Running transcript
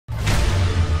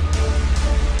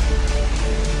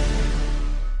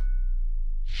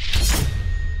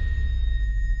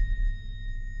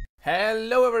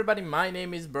Hello everybody, my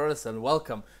name is Boris and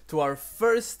welcome to our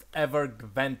first ever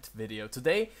Gwent video.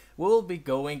 Today we will be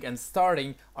going and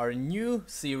starting our new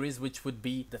series, which would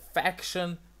be the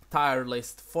faction tier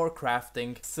list for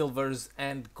crafting silvers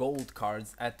and gold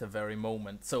cards at the very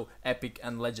moment, so epic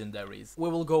and legendaries. We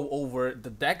will go over the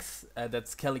decks that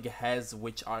Skellige has,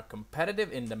 which are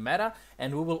competitive in the meta,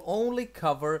 and we will only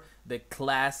cover the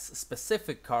class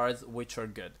specific cards which are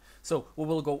good. So we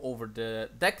will go over the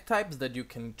deck types that you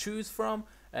can choose from,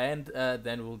 and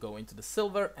then we'll go into the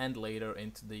silver and later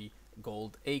into the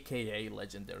gold, aka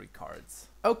legendary cards.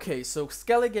 Okay, so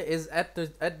Skellige is at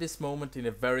this moment in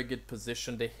a very good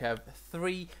position. They have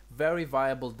three very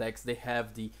viable decks. They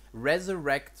have the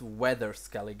Resurrect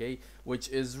Skellige, which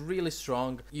is really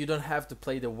strong. You don't have to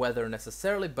play the weather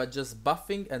necessarily, but just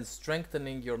buffing and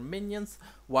strengthening your minions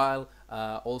while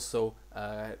also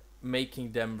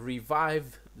making them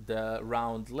revive the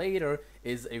round later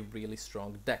is a really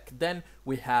strong deck. Then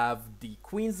we have the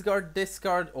Queensguard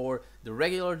discard, or the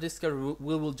regular discard,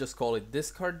 we will just call it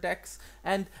discard decks.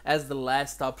 And as the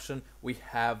last option we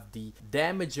have the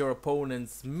damage your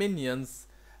opponent's minions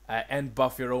and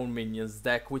buff your own minions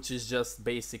deck, which is just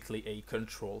basically a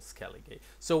control Skellige.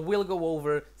 So we'll go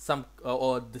over some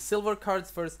the silver cards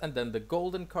first and then the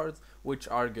golden cards, which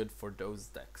are good for those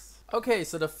decks. Okay,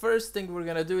 so the first thing we're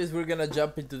gonna do is we're gonna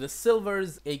jump into the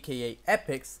silvers, aka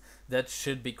epics, that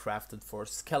should be crafted for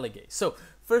Skellige. So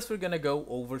first we're gonna go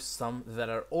over some that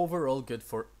are overall good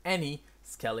for any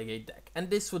Skellige deck, and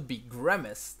this would be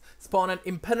Gremist, spawn an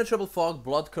impenetrable fog,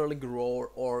 blood curling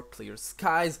roar, or clear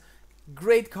skies.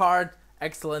 Great card,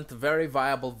 excellent, very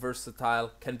viable,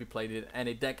 versatile, can be played in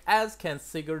any deck, as can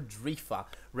Sigurd Drifa.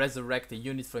 Resurrect a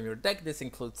unit from your deck. This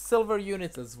includes silver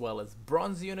units as well as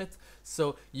bronze units,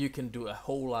 so you can do a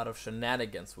whole lot of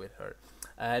shenanigans with her.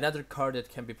 Another card that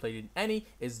can be played in any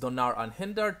is Donar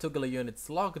Unhindered. Toggle a unit's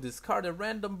log, discard a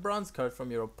random bronze card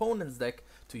from your opponent's deck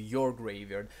to your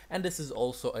graveyard. And this is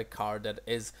also a card that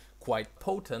is quite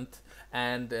potent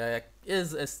and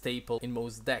is a staple in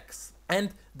most decks.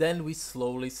 And then we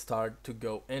slowly start to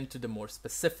go into the more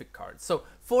specific cards. So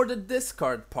for the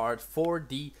discard part, for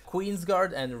the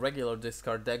Queensguard and regular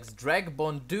discard decks, Drag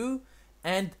Bondu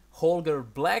and Holger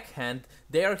Blackhand,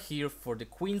 they are here for the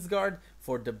Queensguard,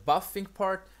 for the buffing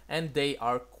part, and they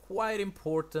are quite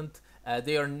important.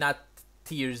 They are not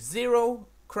tier 0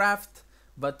 craft,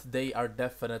 but they are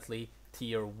definitely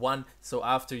tier 1. So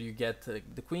after you get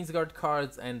the Queensguard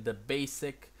cards and the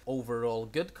basic overall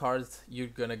good cards, you're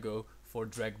gonna go for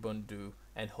Drag Bondu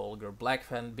and Holger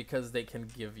Blackhand because they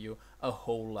can give you a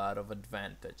whole lot of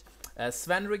advantage.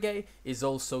 Svenrige is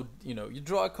also, you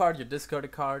draw a card, you discard a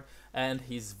card, and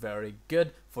he's very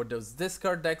good for those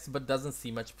discard decks, but doesn't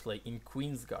see much play in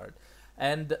Queensguard.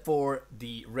 And for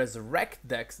the Resurrect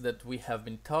decks that we have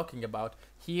been talking about,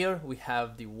 here we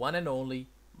have the one and only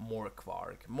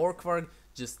Morkvarg. Morkvarg,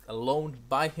 just alone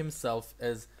by himself,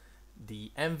 is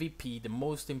the MVP, the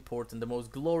most important, the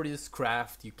most glorious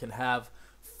craft you can have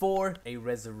for a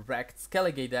Resurrect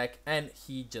Skellige deck, and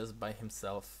he just by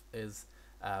himself is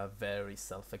very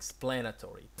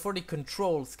self-explanatory. For the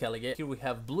control Skellige, here we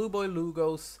have Blue Boy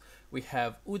Lugos, we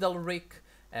have Udalrik,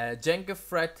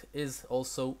 Jengafret is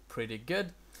also pretty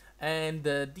good, and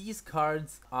these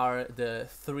cards are the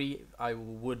three I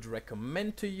would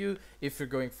recommend to you if you're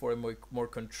going for a more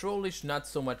controlish, not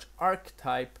so much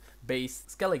archetype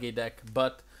based Skellige deck,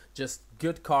 but just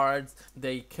good cards.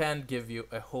 They can give you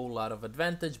a whole lot of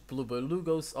advantage. Blue Boy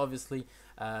Lugos, obviously,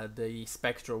 the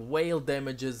Spectral Whale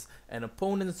damages an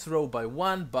opponent's row by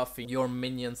 1, buffing your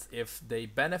minions if they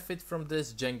benefit from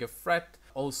this. Jengafret,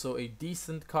 also a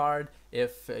decent card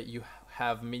if you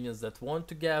have minions that want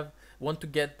to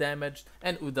get damaged,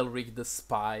 and Udalrik the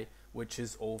Spy, which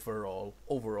is overall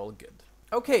good.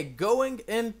 Okay, going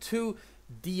into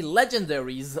the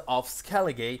legendaries of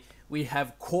Skellige, we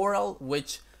have Coral,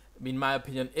 which in my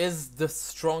opinion is the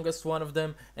strongest one of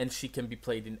them, and she can be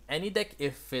played in any deck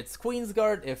if it's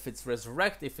Queensguard, if it's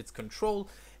Resurrect, if it's Control,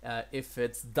 if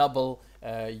it's double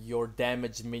your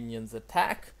damaged minions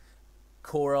attack.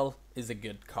 Coral is a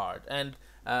good card, and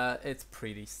it's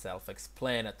pretty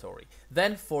self-explanatory.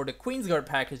 Then for the Queensguard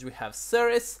package we have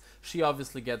Ceres. She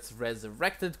obviously gets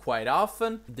resurrected quite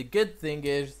often. The good thing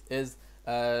is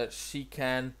she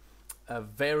can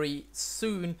very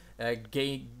soon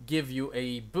give you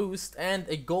a boost and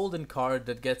a golden card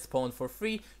that gets spawned for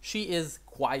free. She is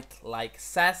quite like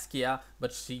Saskia,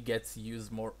 but she gets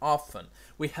used more often.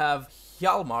 We have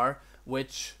Hjalmar,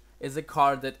 which is a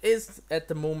card that is at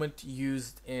the moment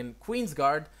used in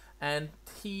Queensguard, and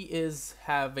he is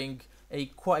having a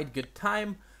quite good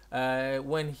time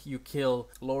when you kill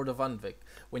Lord of Unvik.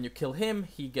 When you kill him,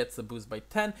 he gets a boost by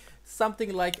 10,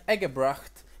 something like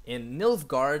Egebracht in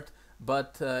Nilfgaard,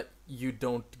 but you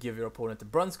don't give your opponent a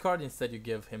bronze card. Instead you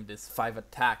give him this 5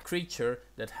 attack creature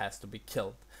that has to be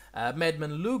killed.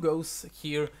 Madman Lugos,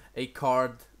 here a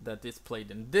card that is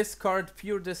played in discard,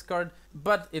 pure discard,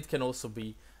 but it can also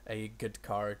be a good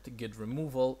card, good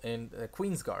removal in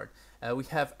Queensguard. We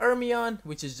have Ermion,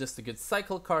 which is just a good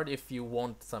cycle card if you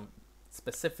want some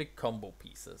specific combo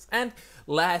pieces. And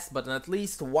last but not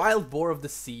least, Wild Boar of the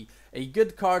Sea, a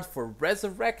good card for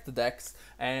Resurrect decks,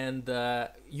 and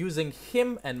using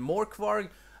him and Morkvarg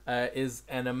is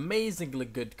an amazingly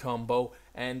good combo,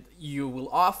 and you will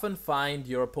often find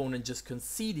your opponent just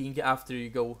conceding after you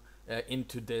go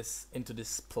into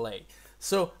this play.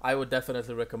 So I would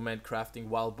definitely recommend crafting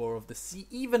Wild Boar of the Sea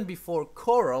even before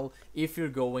Coral if you're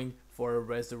going for a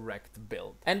Resurrect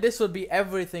build. And this will be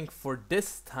everything for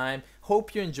this time.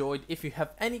 Hope you enjoyed. If you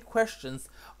have any questions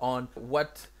on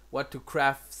what to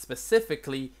craft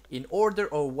specifically in order,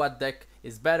 or what deck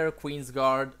is better,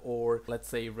 Queensguard or let's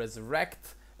say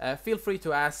Resurrect, feel free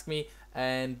to ask me.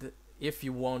 And if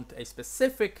you want a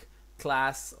specific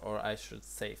class, or I should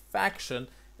say faction,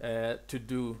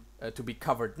 to be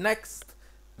covered next,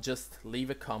 just leave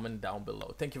a comment down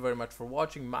below. Thank you very much for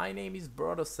watching. My name is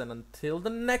Brodos, and until the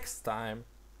next time,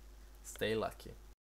 stay lucky.